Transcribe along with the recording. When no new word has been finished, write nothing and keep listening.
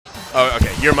Oh,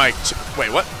 okay. Your mic. Wait,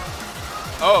 what?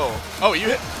 Oh, you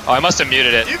hit. Oh, I must have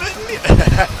muted it. You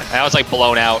hit. Now it's like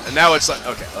blown out. And now it's like,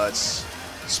 okay, let's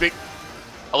speak.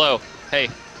 Hello. Hey.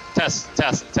 Test.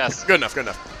 Good enough.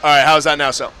 All right, how's that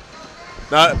now, Cell?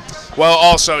 Well,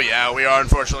 also, yeah, we are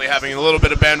unfortunately having a little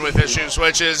bit of bandwidth issues,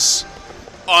 which is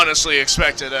honestly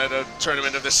expected at a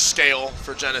tournament of this scale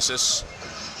for Genesis.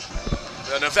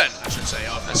 An event, I should say,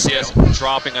 of this scale. CS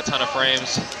dropping a ton of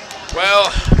frames.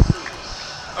 Well,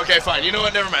 okay, fine. You know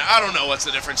what? Never mind. I don't know what's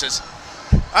the difference is.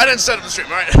 I didn't set up the stream,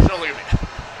 all right? Don't look at me.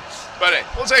 But hey,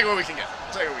 we'll take what we can get.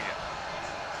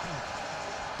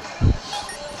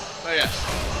 But yeah,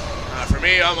 for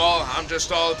me, I'm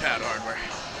just all the pad hardware.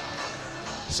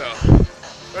 So,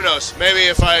 who knows? Maybe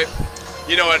if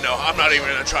you know what? No, I'm not even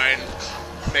gonna try and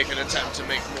make an attempt to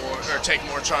make more or take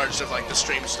more charge of like the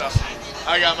stream stuff.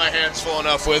 I got my hands full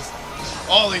enough with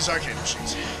all these arcade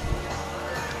machines.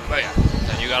 But yeah.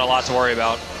 And you got a lot to worry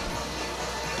about.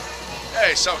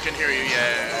 Hey, Cell can hear you,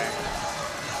 yeah.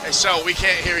 Hey, Cell, we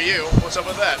can't hear you. What's up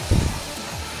with that?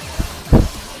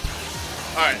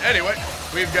 Alright, anyway,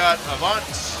 we've got Avant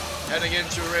heading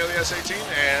into Rayleigh S18,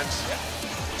 and yeah,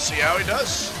 we'll see how he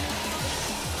does.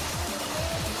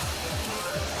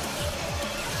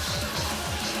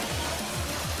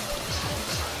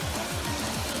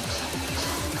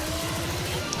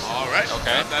 Alright, okay.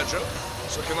 Got that joke.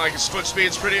 It's looking like his foot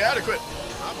speed's pretty adequate.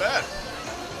 Not bad.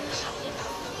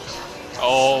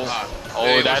 Oh,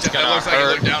 that's gonna looks like he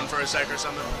hurt. looked down for a sec or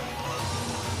something.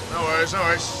 No worries.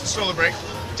 Still a break.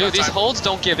 Dude, these holds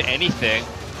don't give anything.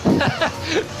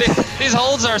 These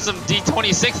holds are some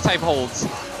D26 type holds.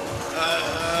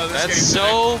 That's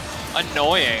so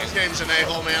annoying. This game's an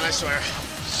a-hole, man, I swear.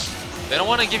 They don't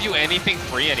want to give you anything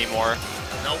free anymore.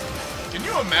 Nope. Can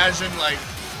you imagine, like,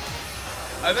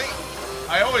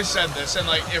 I always said this, and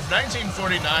like, if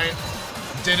 1949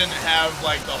 didn't have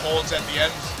like the holds at the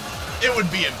end, it would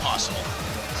be impossible.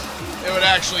 It would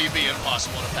actually be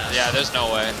impossible to pass. Yeah, there's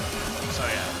no way. So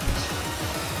yeah.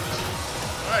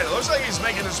 Alright, it looks like he's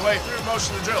making his way through most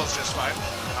of the drills just fine.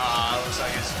 Looks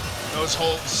like those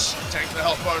holds tank the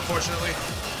health bar, unfortunately.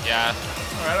 Yeah.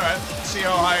 Alright. See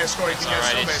how high a score he can get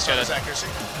still based on his accuracy.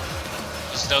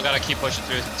 You still gotta keep pushing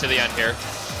through to the end here.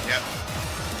 Yep.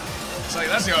 It's like,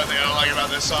 that's the other thing I don't like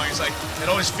about this song. It's like, it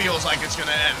always feels like it's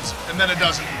gonna end, and then it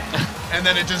doesn't. And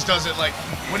then it just doesn't, like,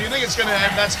 when you think it's gonna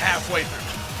end, that's halfway through.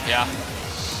 Yeah.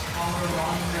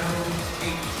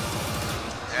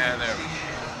 And there we go.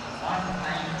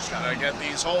 Just gotta get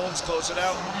these holds, close it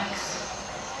out.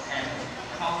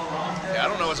 Yeah, I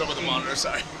don't know what's up with the monitor,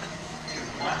 sorry.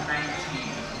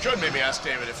 Could maybe ask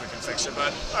David if we can fix it,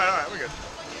 but alright, we're good.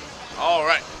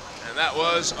 Alright, and that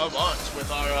was Avant with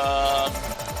our,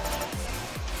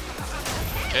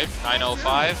 Okay,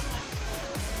 905.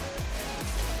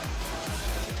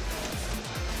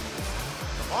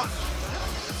 Avant.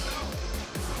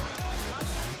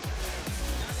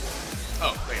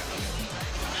 Oh, there you go.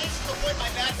 I used to avoid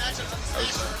my bad matchups on the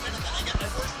stage for a minute, then I get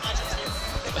my worst matchups here.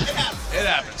 It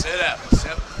happens. It happens,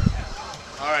 yep.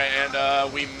 Alright, and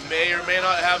we may or may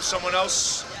not have someone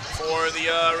else for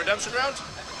the redemption round.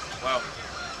 Well,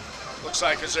 looks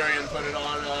like Azurian put it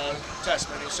on test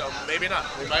menu, so maybe not.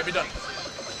 We might be done.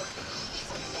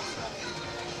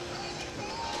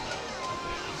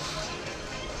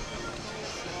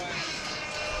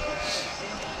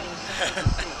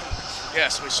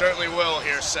 Yes, we certainly will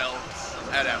hear Cell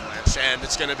at Avalanche, and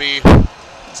it's gonna be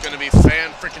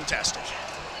fan-freaking-tastic.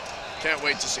 Can't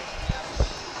wait to see.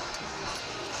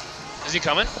 Is he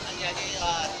coming? Yeah,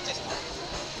 just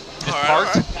Just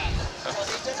parked? Right.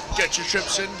 Get your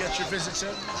trips in, get your visits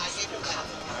in.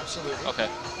 Absolutely. Okay.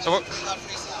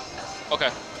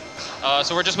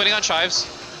 So we're just waiting on Chives.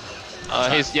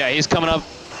 He's coming up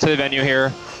to the venue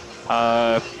here.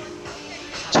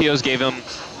 Chios gave him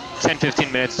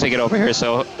 10-15 minutes to get over here,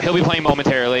 so he'll be playing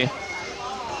momentarily,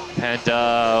 and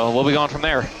we'll be going from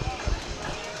there.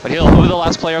 But he'll be the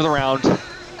last player of the round,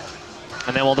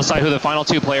 and then we'll decide who the final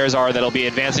two players are that'll be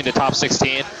advancing to top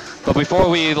 16. But before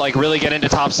we like really get into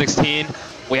top 16,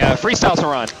 we have freestyle to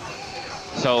run.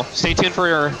 So stay tuned for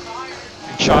your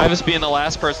Chives being the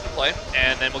last person to play,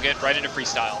 and then we'll get right into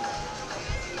freestyle.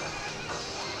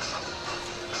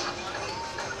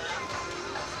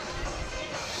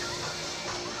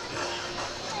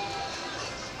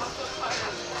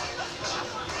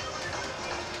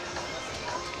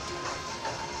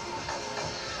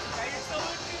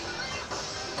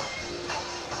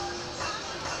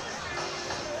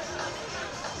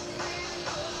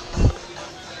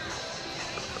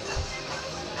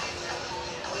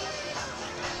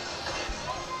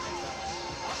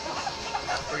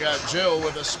 We got Jill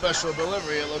with a special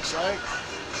delivery, it looks like.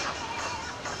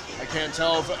 I can't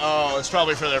tell if, oh, it's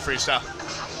probably for their freestyle.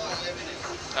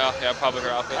 Oh, yeah, probably her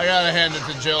outfit. I gotta hand it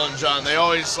to Jill and John. They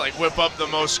always like whip up the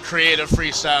most creative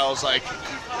freestyles like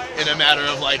in a matter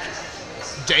of like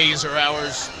days or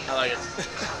hours. I like it.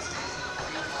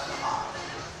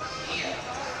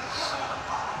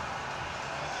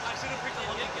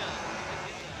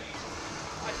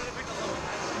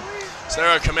 Is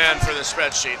there a command for the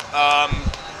spreadsheet?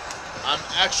 I'm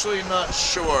actually not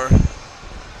sure.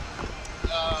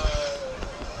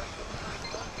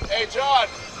 Hey, John.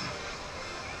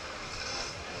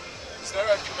 Is there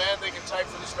a command they can type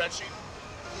for the spreadsheet?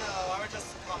 No, I would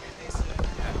just copy and paste it.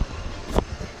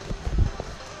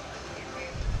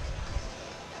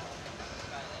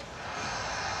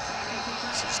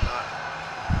 This is not.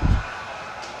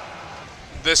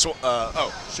 This one.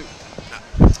 Oh, shoot. No.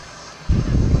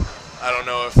 I don't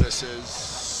know if this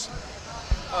is.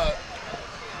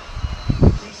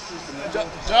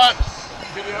 John,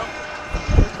 can you help?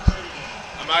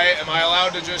 Am I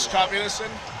allowed to just copy this in?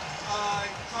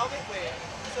 Probably, wait.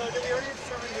 So did we already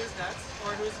determine who's next?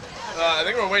 Or who's I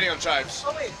think we're waiting on Chives.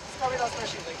 Oh wait, it's probably not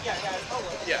spreadsheet. Like, yeah, it's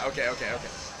public. Yeah, okay.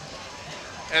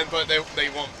 But they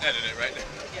won't edit it, right?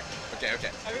 Yeah.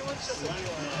 Okay. Everyone's just a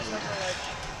viewer. It's like we're like,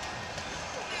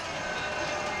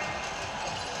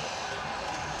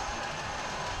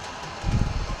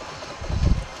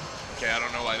 Okay, I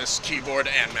don't know why this keyboard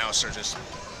and mouse are just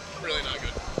really not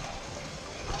good.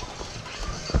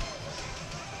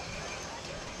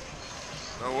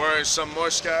 No worries, some more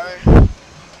Sky. We're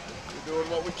doing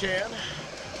what we can.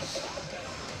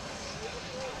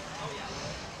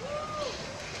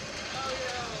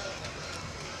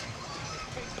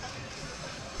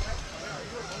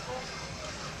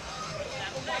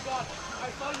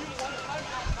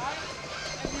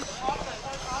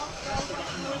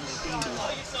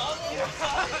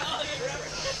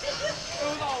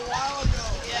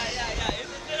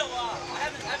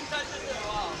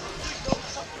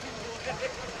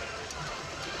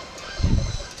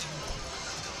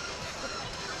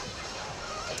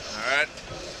 Alright,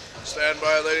 stand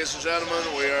by, ladies and gentlemen.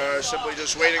 We are simply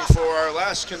just waiting for our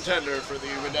last contender for the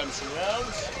redemption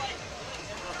rounds.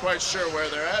 Not quite sure where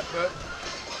they're at, but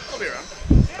they'll be around.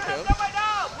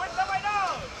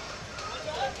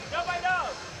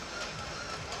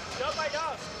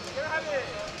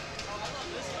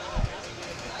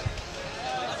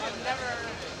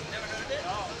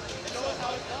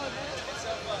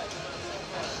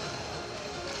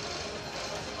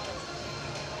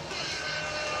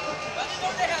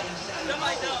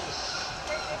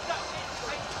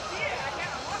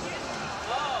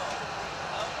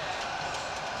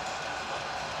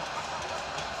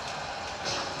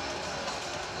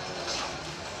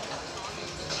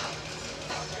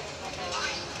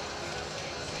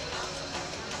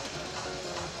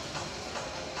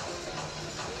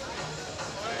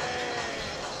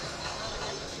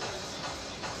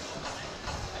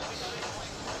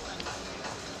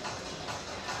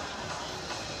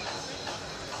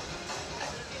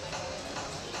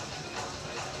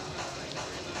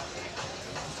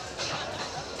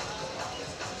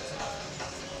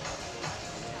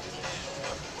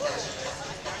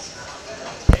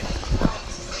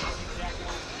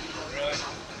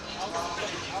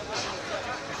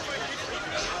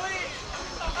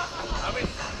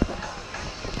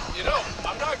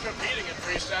 Competing in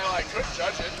freestyle, I could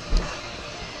judge it.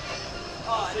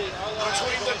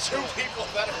 Between the two people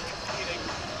that are competing.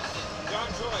 John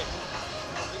Joy.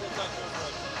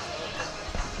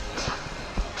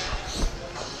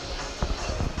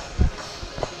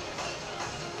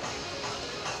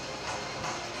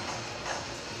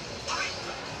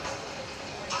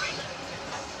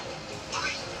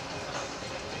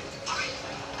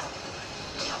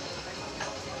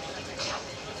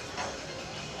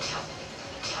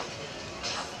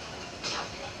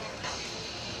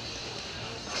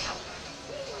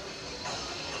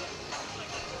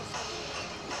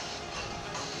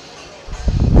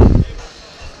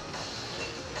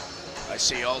 I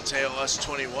see Alltail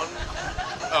S21.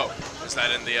 Oh, is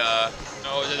that in the,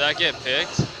 No, did that get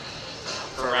picked?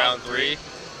 for round 3?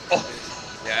 Oh,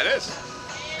 Yeah, it is.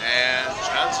 And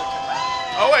Johnson.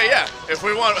 Oh, wait, yeah. If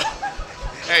we want.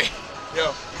 Hey,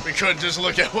 yo, we could just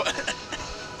look at what.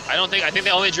 I think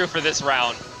they only drew for this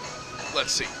round.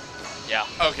 Let's see. Yeah.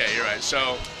 Okay, you're right.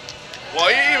 So, well,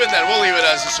 even then, we'll leave it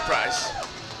as a surprise.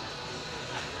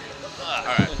 All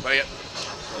right, but yeah,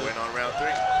 we'll win on round 3.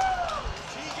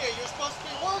 TJ, you're supposed to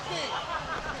be working.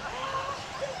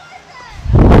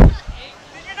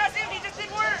 You're not saying he just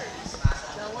did work.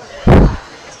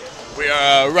 We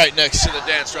are right next to the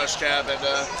Dance Rush cab, and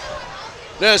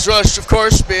Dance Rush, of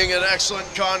course, being an excellent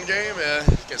con game,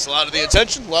 gets a lot of the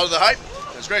attention, a lot of the hype.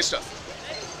 It's great stuff.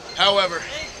 However,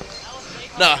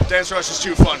 nah, Dance Rush is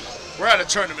too fun. We're at a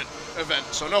tournament event,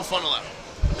 so no fun allowed.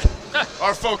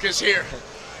 Our focus here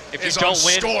If is you don't on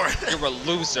win, score. you're a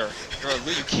loser.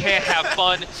 You can't have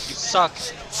fun. You suck.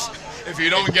 If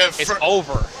you don't get It's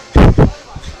over.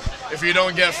 if you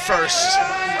don't get first,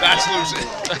 that's losing.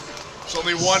 There's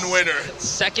only one winner.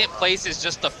 Second place is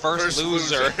just the first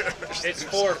loser. It's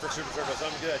 4 for Super Turbo, so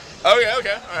I'm good.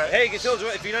 Okay, all right. Hey, you can still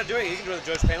join. If you're not doing it, you can join the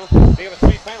judge panel. They have a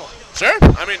 3-panel. Sure.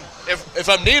 I mean, if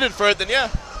I'm needed for it, then yeah.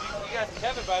 You got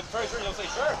Kevin, but I'm pretty sure he'll say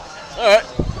sure. All right.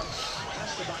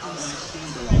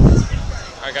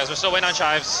 All right, guys, we're still waiting on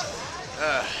Chives.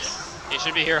 He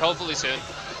should be here hopefully soon.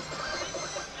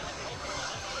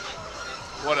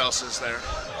 What else is there?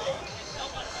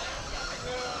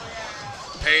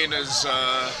 Pain is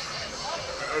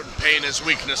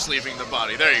weakness leaving the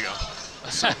body. There you go.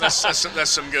 That's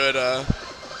some good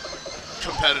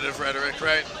competitive rhetoric,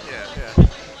 right? Yeah.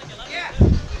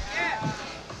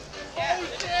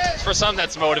 For some,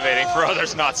 that's motivating. For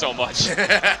others, not so much.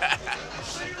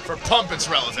 For Pump, it's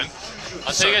relevant.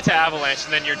 Until you get to Avalanche,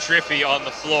 and then you're drippy on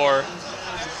the floor.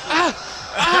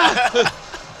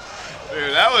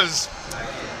 Dude, that was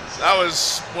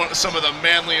some of the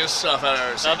manliest stuff I've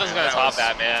ever seen. Nothing's gonna top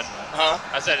that, man. Huh?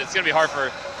 I said it's gonna be hard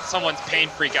for someone's pain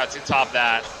freak out to top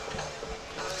that.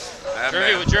 That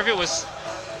man. Drippy was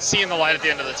seeing the light at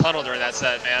the end of the tunnel during that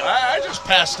set, man. I just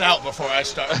passed out before I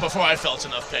felt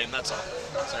enough pain. That's all.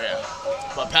 So yeah,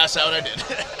 but pass out I did.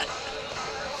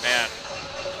 Man.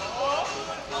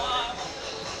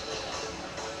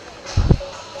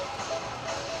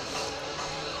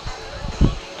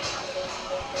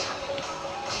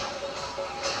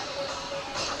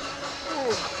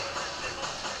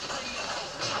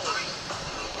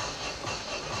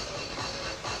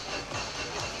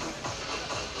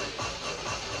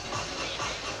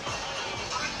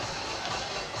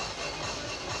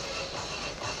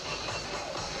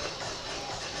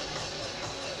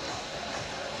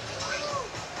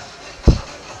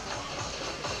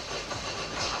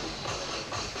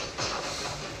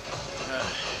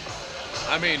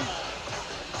 I mean,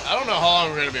 I don't know how long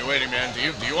we're gonna be waiting, man. Do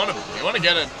you want to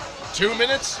get 2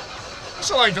 minutes? That's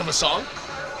the length of a song.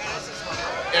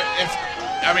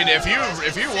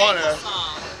 If you wanna.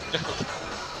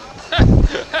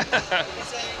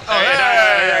 Oh,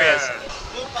 there he is.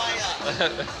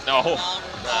 No.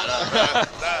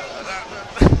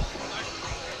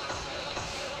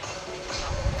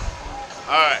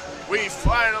 All right, we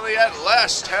finally at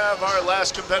last have our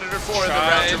last competitor for the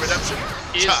round to redemption.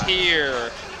 Is Chives.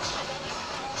 here.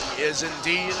 He is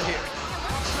indeed here.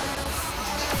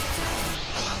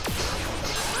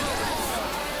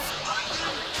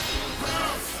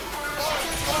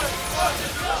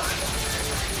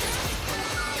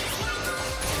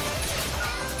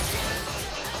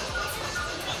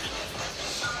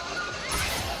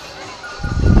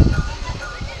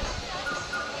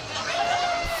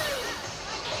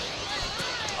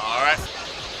 All right.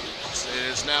 It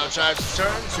is now Chives'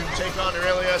 turn to take on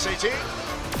Aurelia SAT.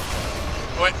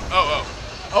 Wait, oh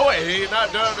wait, he's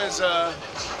not done his,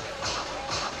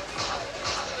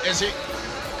 is he?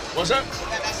 What's that?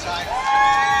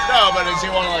 No, but does he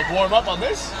want to, like, warm up on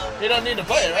this? He don't need to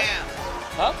play it, right?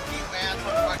 Huh?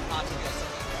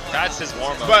 That's his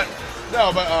warm-up. But,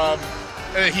 no, but,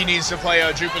 he needs to play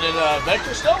Jupiter and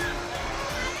Vector still?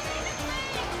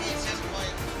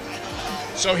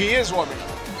 So he is warming up.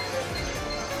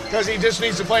 Because he just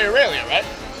needs to play Aurelia, right?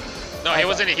 No, he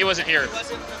wasn't here. He wasn't the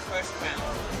first round.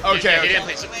 Okay, He okay. didn't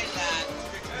play.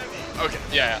 Okay.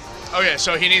 Yeah. Okay,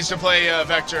 so he needs to play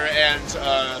Vector and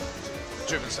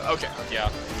Jupiter. Okay. Yeah.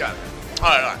 Got it. All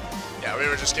right. Yeah, we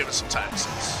were just giving some time.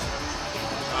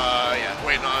 Yeah,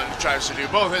 waiting on Chives to do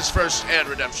both his first and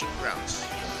redemption rounds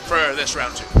for this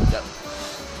round 2. Yep.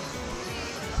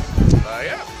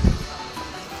 Yeah.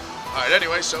 All right.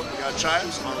 Anyway, so we got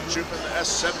Chives on Jupiter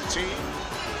S17.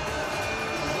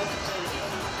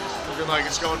 Looking like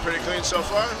it's going pretty clean so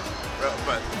far.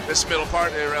 But this middle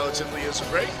part, it relatively is a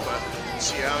break. But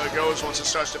see how it goes once it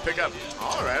starts to pick up.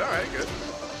 All right. Good.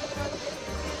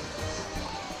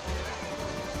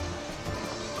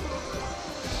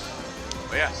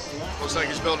 But yeah, looks like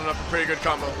he's building up a pretty good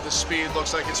combo. The speed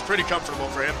looks like it's pretty comfortable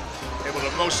for him. Able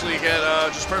to mostly get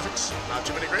just perfects, not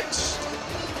too many greats.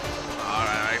 All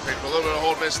right, I picked up a little bit of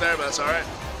hold miss there, but that's all right.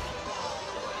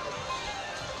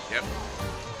 Yep.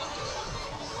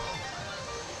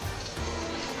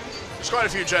 There's quite a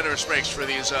few generous breaks for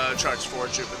these charts for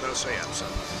Jupiter, though, so yeah. So,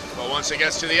 but once it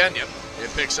gets to the end, yep,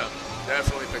 it picks up.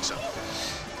 Definitely picks up.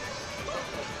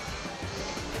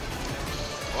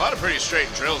 lot of pretty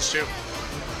straight drills, too.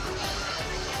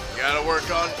 You gotta work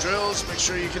on drills, make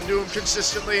sure you can do them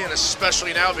consistently, and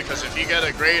especially now, because if you get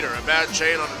a great or a bad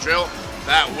chain on a drill,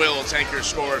 that will tank your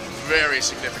score very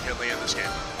significantly in this game.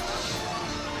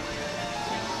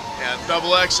 And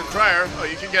double X and prior, oh,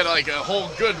 you can get like a whole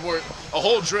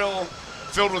drill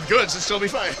filled with goods and still be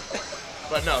fine.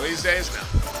 But no, these days, no.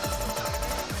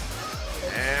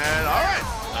 And all right,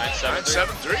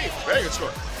 9-7-3, very good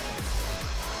score.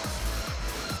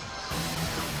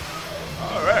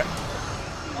 All right.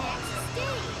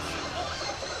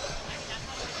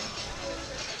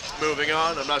 Moving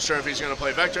on, I'm not sure if he's going to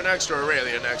play Vector next or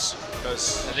Aurelia next.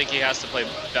 Because I think he has to play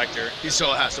Vector. He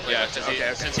still has to play yeah, Vector.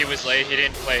 Okay. Since he was late, he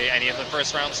didn't play any of the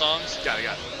first round songs. Got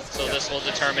it. So this will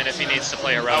determine if he needs to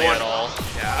play Aurelia at all.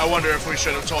 Yeah, I wonder if we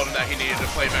should have told him that he needed to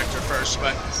play Vector first,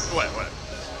 but whatever.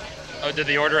 Oh, did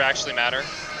the order actually matter?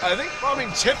 I think, well, I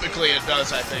mean, typically it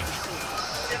does, I think.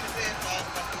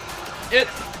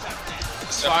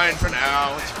 It's fine for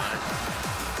now. It's fine.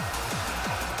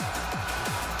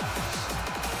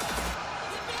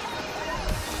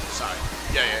 Sorry.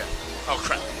 Yeah. Oh,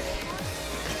 crap.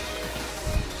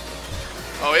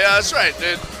 Oh, yeah, that's right,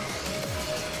 dude.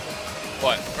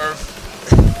 What?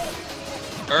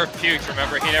 Irv puked,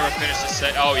 remember? He never finished his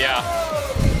set. Oh, yeah.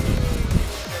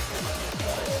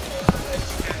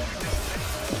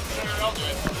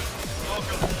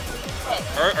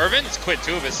 Irvin's quit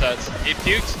 2 of his sets. He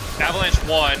puked Avalanche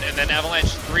 1, and then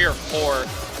Avalanche 3 or 4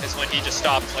 is when he just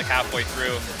stopped like halfway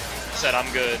through. Said,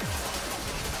 I'm good.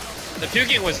 The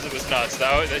puking was nuts,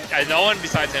 though. No one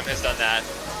besides him has done that.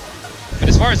 But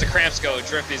as far as the cramps go,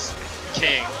 Drift is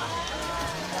king.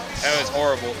 That was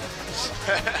horrible.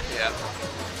 Yeah.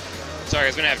 Sorry, I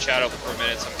was going to have chat open for a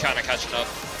minute, so I'm kind of catching up.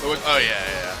 Oh,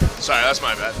 yeah. Sorry, that's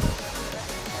my bad.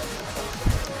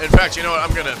 In fact, you know what?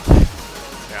 I'm gonna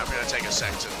take a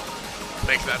sec to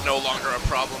make that no longer a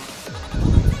problem.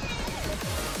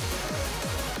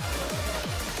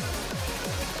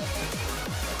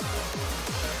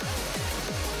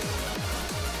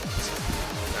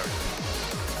 There we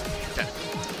go. Okay.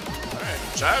 All right,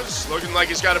 Chives looking like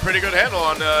he's got a pretty good handle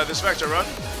on this Vector run.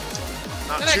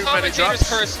 Not too many drops.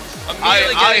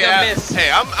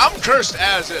 Hey, I'm cursed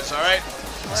as is. All right.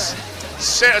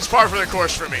 It's par for the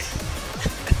course for me.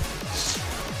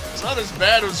 It's not as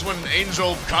bad as when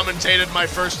Angel commentated my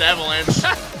first Avalanche.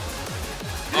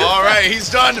 All right, he's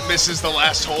done. Misses the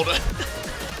last holder.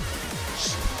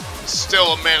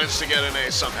 Still managed to get an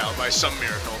A somehow by some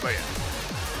miracle, but yeah.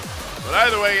 But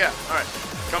either way, yeah. All right,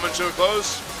 coming to a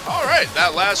close. All right,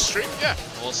 that last stream, yeah.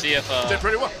 We'll see if did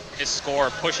pretty well. His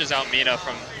score pushes out Mina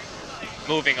from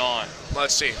moving on.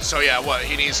 Let's see. So yeah, what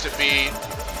he needs to beat.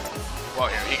 Well,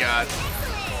 here he got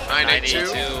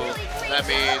 982. That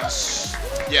means.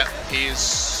 Yeah,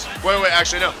 he's. Wait,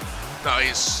 actually, no. No,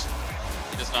 he's.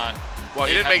 He does not. Well,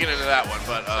 he didn't make it into that one,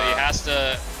 but. So he has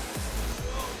to.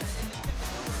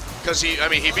 Because he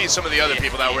beat some of the other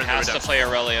people that were in the redemption. He has to play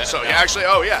Aurelia. So, he actually.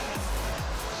 Oh, yeah.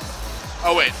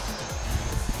 Oh, wait.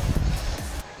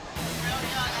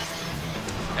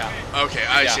 Yeah. Okay,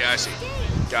 I see.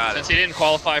 Got it. Since he didn't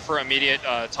qualify for immediate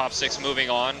top 6 moving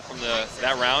on from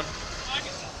that round.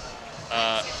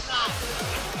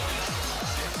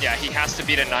 Yeah, he has to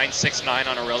beat a 969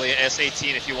 on Aurelia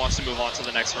S18 if he wants to move on to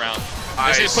the next round.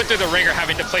 He's put through the ringer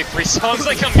having to play 3 songs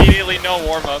like immediately, no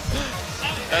warm-up.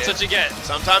 That's what you get.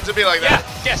 Sometimes it'd be like that.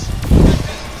 Yeah, yes.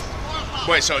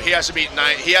 Wait, so he has to beat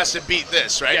he has to beat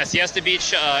this, right? Yes, he has to beat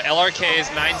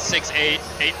LRK's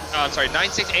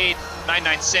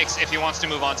 996 if he wants to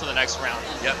move on to the next round.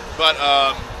 Yep. But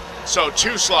so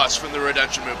 2 slots from the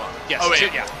redemption move on. Yes. Oh wait, 2,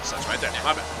 yeah. So that's right there.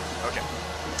 My bad. Okay.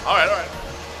 All right.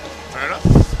 Fair enough.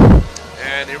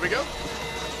 And here we go.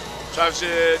 Chives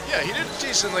did, he did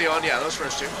decently on, those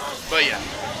first 2. But yeah,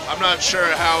 I'm not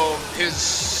sure how his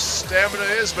stamina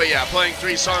is, but yeah, playing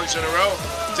 3 songs in a row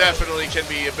definitely can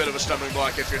be a bit of a stumbling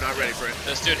block if you're not ready for it.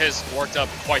 This dude has worked up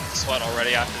quite the sweat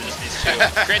already after just these 2.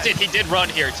 Granted, he did run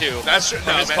here too. That's true.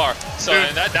 From his car. So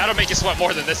that'll make you sweat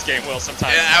more than this game will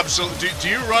sometimes. Yeah, absolutely. Do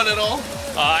you run at all?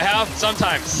 I have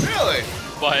sometimes. Really?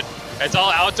 But it's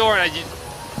all outdoor, and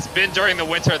it's been during the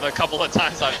winter the couple of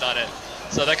times I've done it.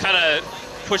 So that kind of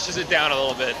pushes it down a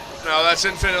little bit. No, that's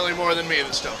infinitely more than me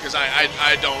still, because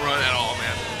I don't run at all,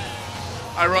 man.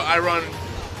 I run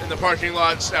in the parking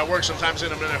lots at work sometimes,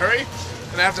 and I'm in a hurry,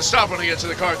 and I have to stop when I get to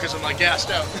the car because I'm like gassed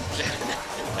out. Yeah,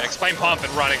 explain pump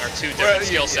and running are 2 different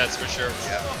skill sets for sure.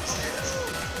 Yeah.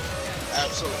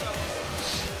 Absolutely.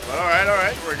 But all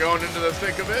right, we're going into the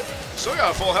thick of it. Still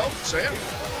got full health, so yeah.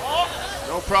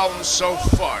 No problems so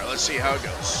far. Let's see how it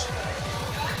goes.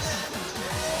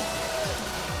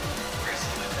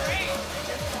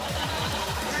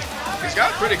 he's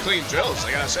got pretty clean drills,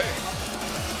 I gotta say.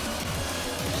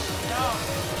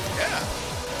 Yeah.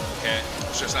 Okay.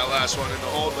 It's just that last one in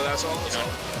the hold, but that's all. You know,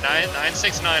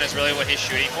 969 is really what he's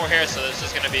shooting for here, so this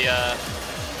is going to be a...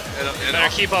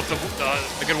 Better keep up the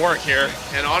good work here.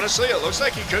 And honestly, it looks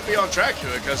like he could be on track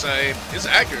to it because his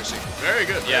accuracy, very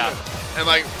good. Very good. And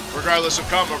like, regardless of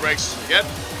combo breaks, again,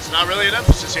 it's not really an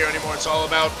emphasis here anymore. It's all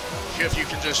about if you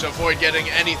can just avoid getting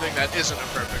anything that isn't a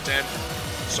perfect. And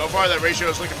so far, that ratio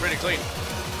is looking pretty clean.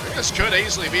 I think this could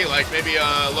easily be like maybe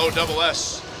a low double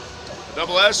S.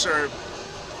 Double S or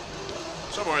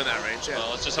somewhere in that range, yeah.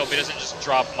 Well, let's just hope he doesn't just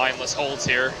drop mindless holds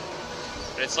here.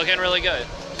 But it's looking really good.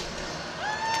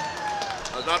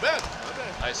 That's not bad. Not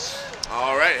bad. Nice.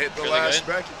 All right, hit the Really last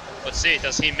good. bracket. Let's see,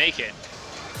 does he make it?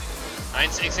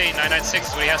 968, 996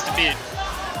 is what he has to beat.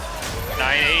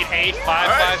 988,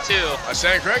 552. I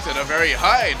stand corrected. A very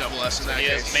high double S in that He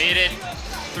case. has made it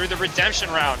through the redemption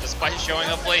round. Despite showing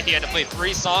up late, he had to play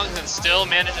 3 songs and still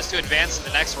manages to advance to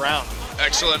the next round.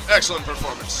 Excellent, excellent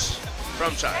performance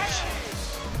from Chives.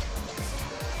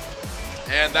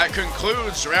 And that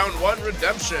concludes round 1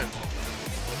 redemption.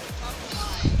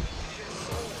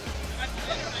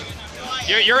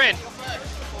 You're in.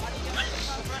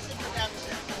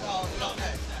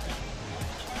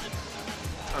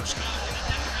 I'm just kidding.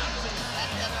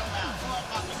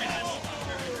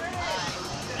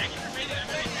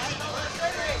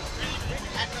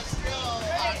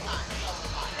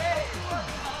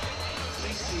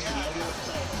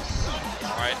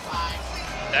 All right.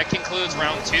 That concludes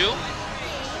round 2.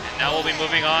 And now we'll be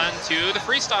moving on to the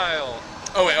freestyle.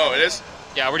 Oh wait, it is?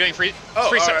 Yeah, we're doing freestyle.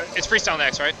 all right. It's freestyle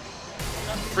next, right?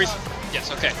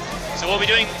 Yes, okay. So we'll be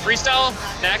doing freestyle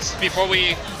next before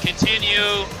we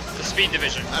continue the speed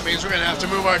division. That means we're gonna have to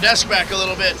move our desk back a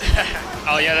little bit.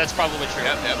 Oh yeah, that's probably true.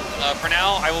 Yep. For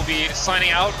now, I will be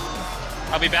signing out.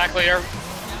 I'll be back later.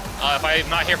 If I'm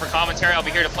not here for commentary, I'll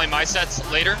be here to play my sets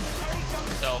later.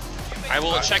 So I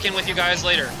will check in with you guys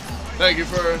later.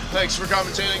 Thanks for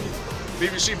commentating.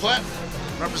 BBC Plat,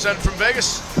 represented from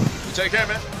Vegas. You take care,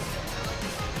 man.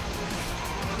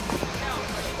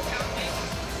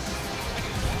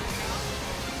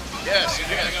 Yes, you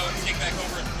gotta go and take back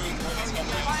over at the booth.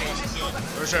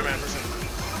 For sure, man, for sure.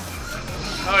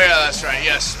 Oh yeah, that's right.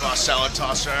 Yes, Boss Salad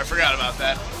Tosser. I forgot about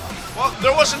that. Well,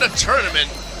 there wasn't a tournament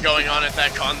going on at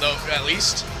that con, though, at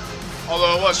least.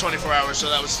 Although it was 24 hours, so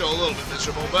that was still a little bit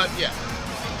miserable. But yeah,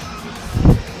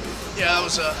 that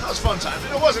was a fun time.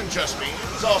 And it wasn't just me.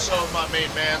 It was also my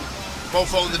main man,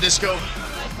 Mofo in the Disco.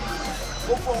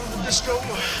 Mofo in the Disco.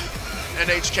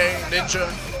 NHK, Ninja,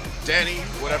 Danny,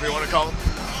 whatever you want to call him.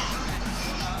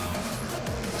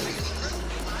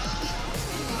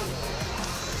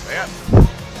 Yeah.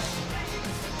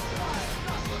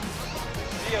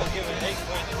 Theo's giving 8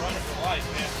 points running for life,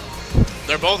 man.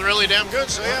 They're both really damn good,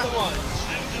 so yeah.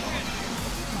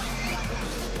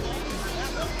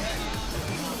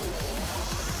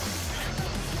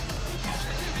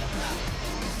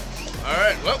 All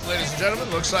right, well, ladies and gentlemen,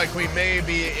 looks like we may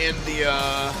be in the,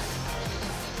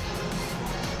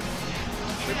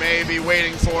 we may be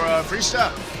waiting for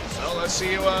freestyle. So let's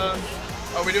see, are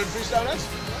we doing freestyle next?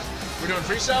 We're doing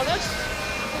freestyle next?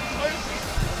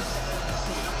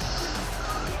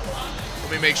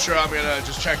 Let me make sure. I'm gonna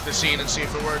just check the scene and see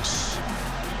if it works.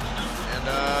 And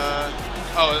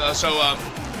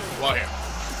well, here.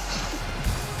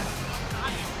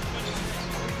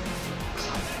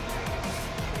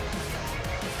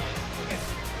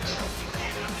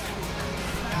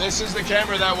 This is the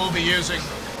camera that we'll be using.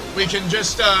 We can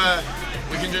just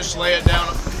lay it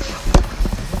down.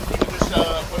 We can just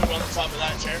put it on the top of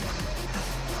that chair.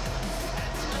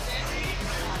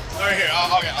 All right, here.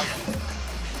 I'll get.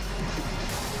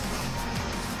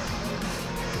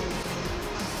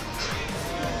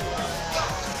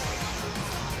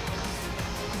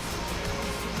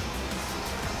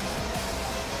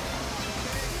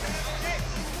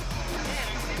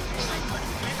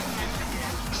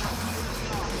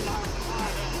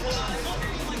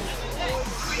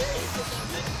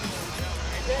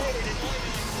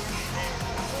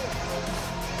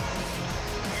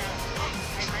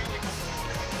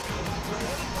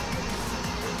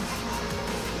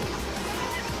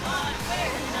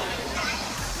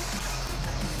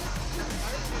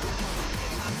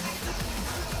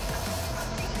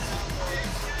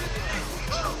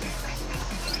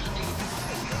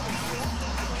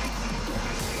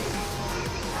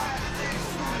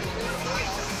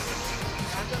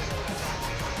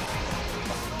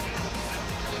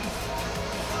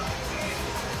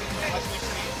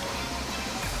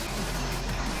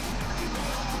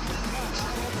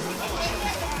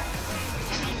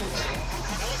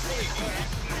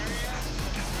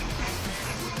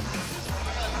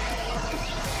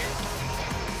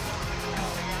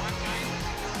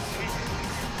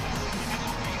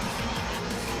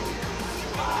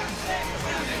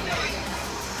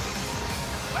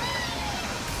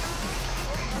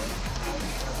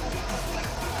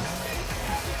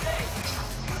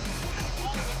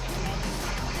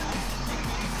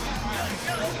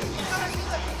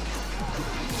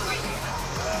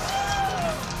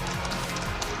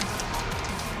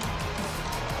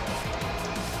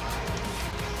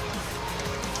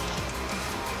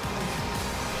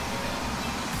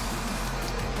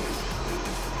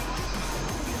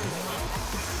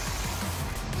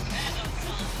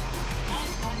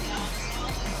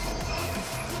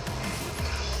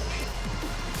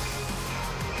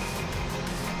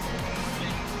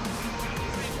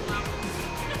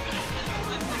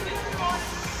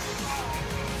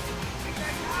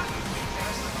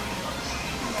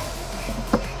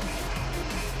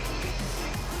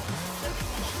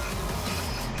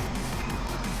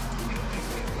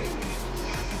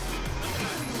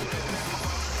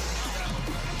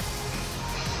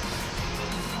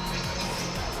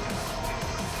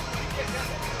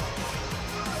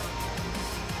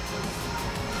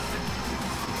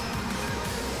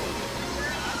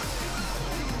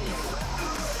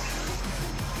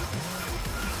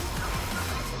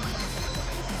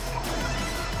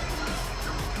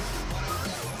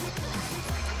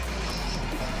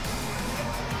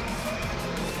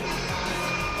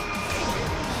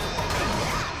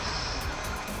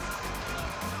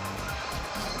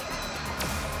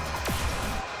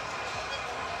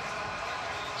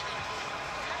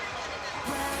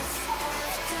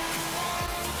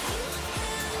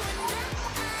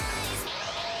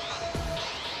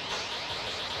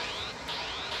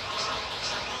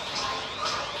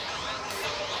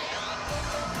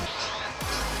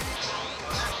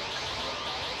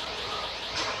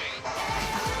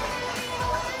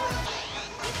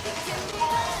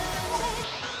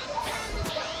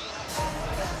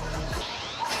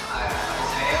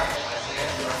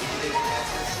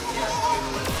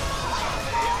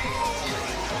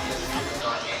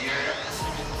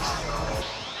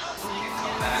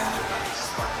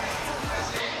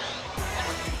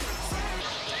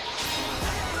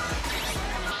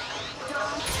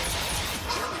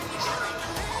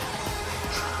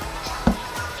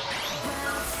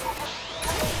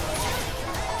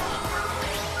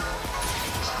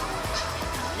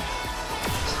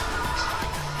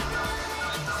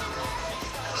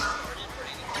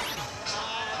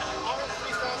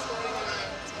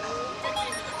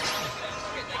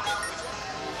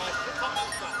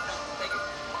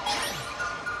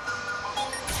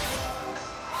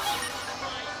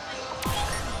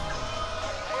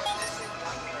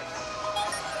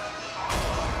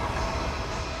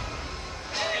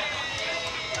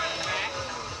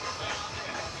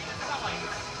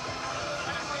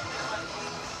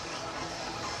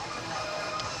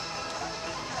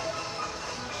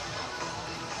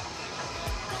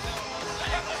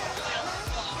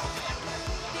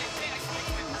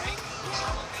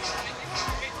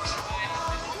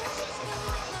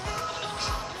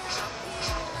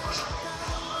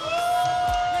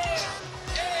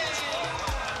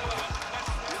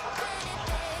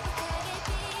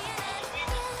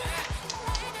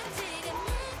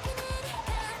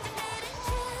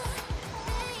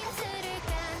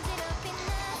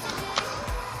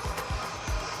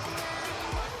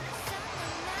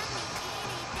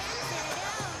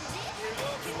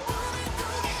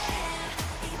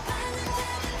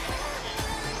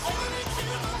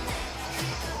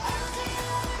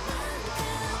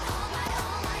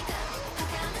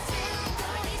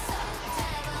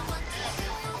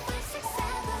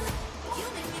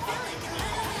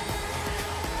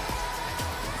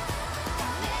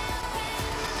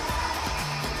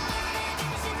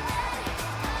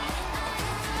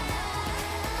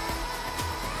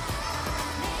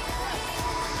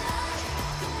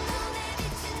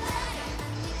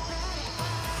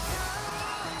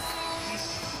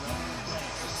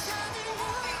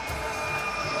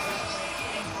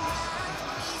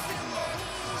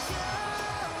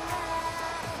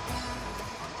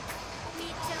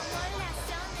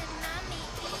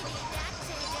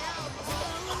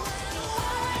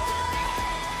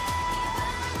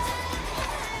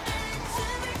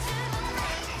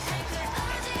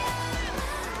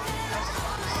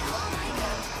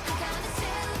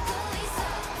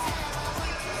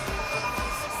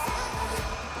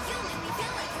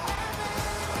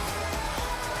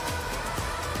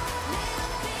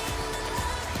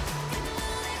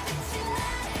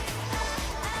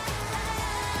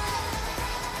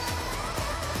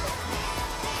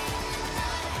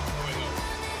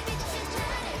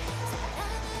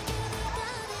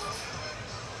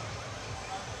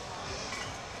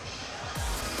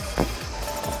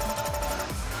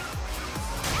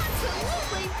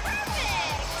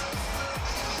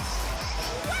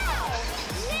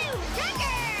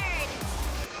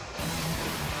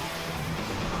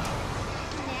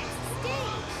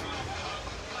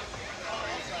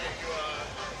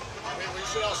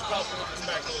 just crossing with this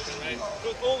back collision, right?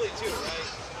 With only 2, right?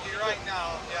 You're right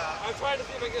now, yeah. I'm trying to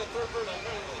see if I get a third bird. I'm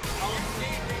trying to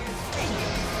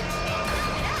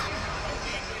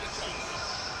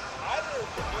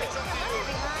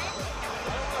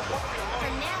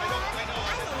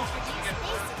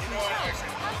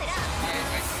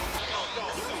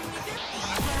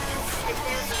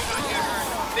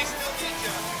They still need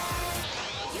you.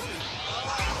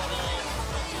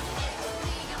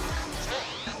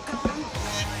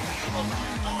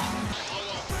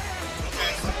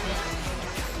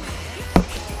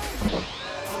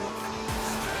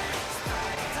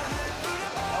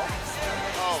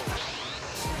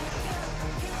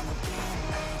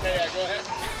 Okay, yeah, go ahead.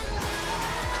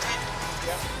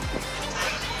 Yep.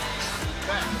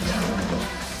 Back, yeah.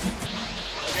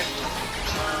 Okay.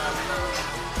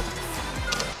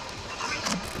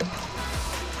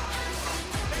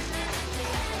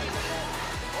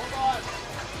 Hold on.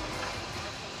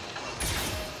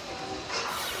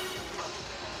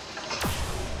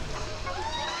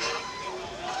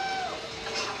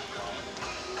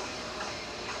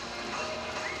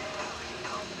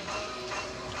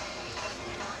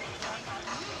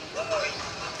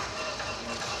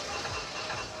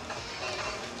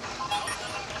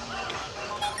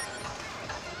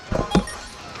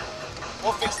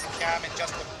 We'll fix the cam in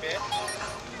just a bit.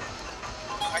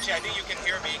 Actually, I think you can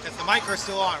hear me because the mic is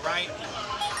still on, right?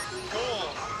 Cool.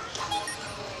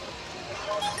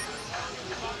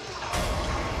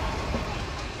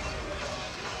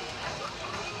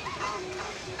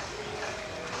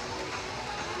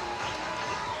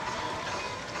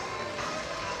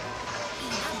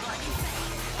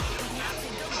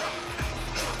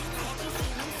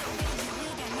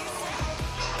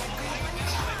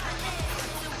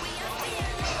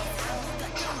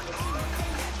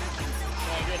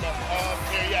 Good enough.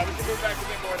 Here, yeah, we can move back a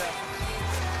bit more now.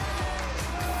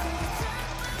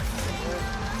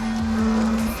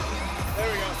 There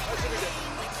we go. That should be good.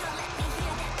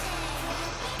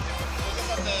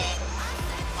 Look at the.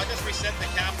 I'll just reset the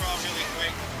camera really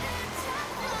quick.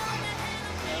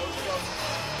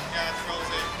 Yeah, it's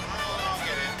frozen. I'll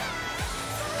get it.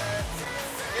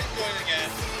 Let's do it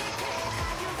again.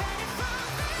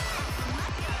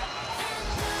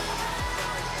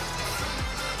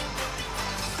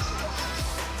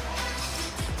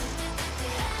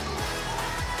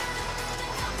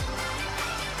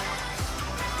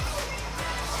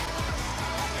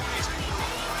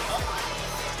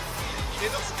 They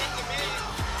don't speak to me.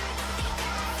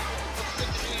 Looks good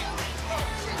to me.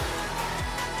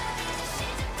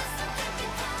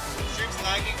 Stream's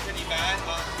lagging pretty bad,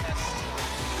 but that's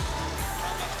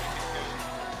not much we can do.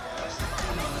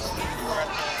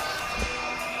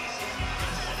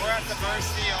 We're at the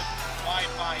mercy of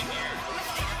Wi-Fi here.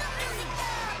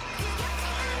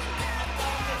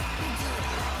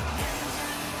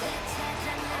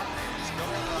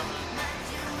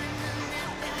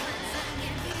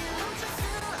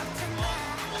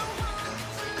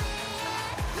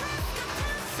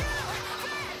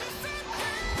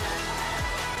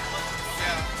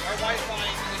 Yeah, our Wi-Fi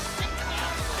is stripped down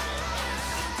a little bit.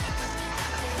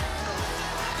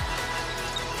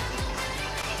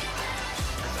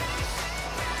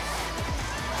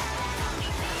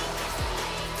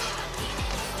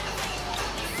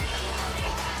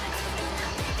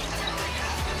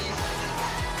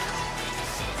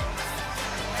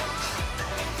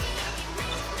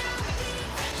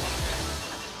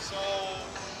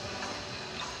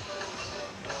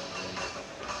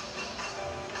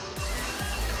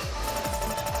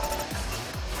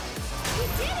 We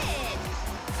did it!